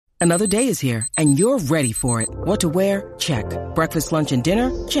Another day is here, and you're ready for it. What to wear? Check. Breakfast, lunch, and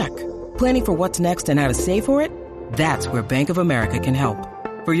dinner? Check. Planning for what's next and how to save for it? That's where Bank of America can help.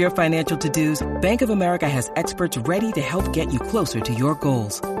 For your financial to-dos, Bank of America has experts ready to help get you closer to your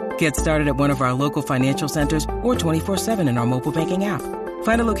goals. Get started at one of our local financial centers or 24/7 in our mobile banking app.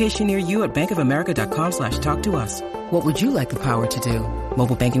 Find a location near you at bankofamerica.com/talktous. What would you like the power to do?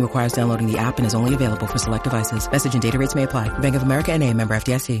 Mobile banking requires downloading the app and is only available for select devices. Message and data rates may apply. Bank of America NA, member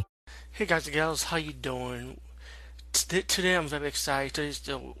FDIC. Hey guys and gals, how you doing? Today I'm very excited. Today's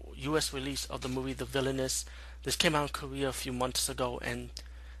the U.S. release of the movie The Villainous. This came out in Korea a few months ago, and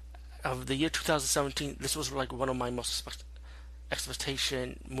of the year 2017, this was like one of my most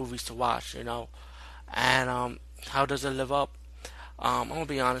expectation movies to watch, you know. And how does it live up? I'm gonna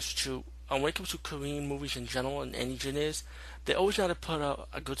be honest with you. When it comes to Korean movies in general and any genres, they always try to put out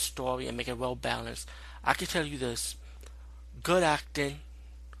a good story and make it well balanced. I can tell you this: good acting,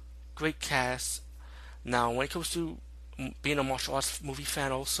 great cast. Now, when it comes to being a martial arts movie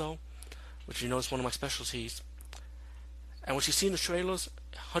fan, also, which you know is one of my specialties, and what you see in the trailers,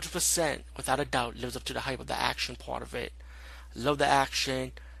 100%, without a doubt, lives up to the hype of the action part of it. I love the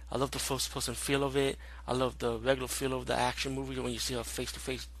action. I love the first-person feel of it. I love the regular feel of the action movie when you see her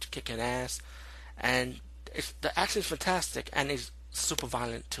face-to-face kicking ass. And the action is fantastic, and it's super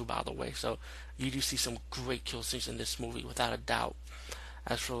violent too, by the way. So you do see some great kill scenes in this movie, without a doubt.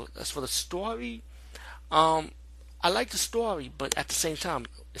 As for the story, I like the story, but at the same time,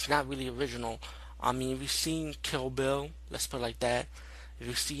 it's not really original. I mean, if you've seen Kill Bill, let's put it like that. If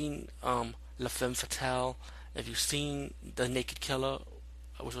you've seen La Femme Fatale, if you've seen The Naked Killer,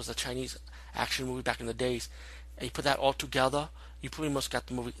 which was a Chinese action movie back in the days, and you put that all together, you pretty much got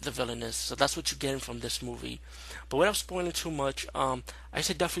the movie The Villainous. So that's what you're getting from this movie. But without spoiling too much, I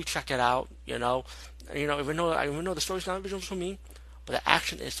said definitely check it out. Even though the story's not original for me, but the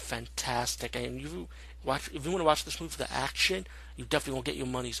action is fantastic. And if you want to watch this movie for the action, you definitely won't get your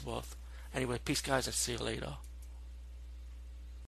money's worth. Anyway, peace, guys, and see you later.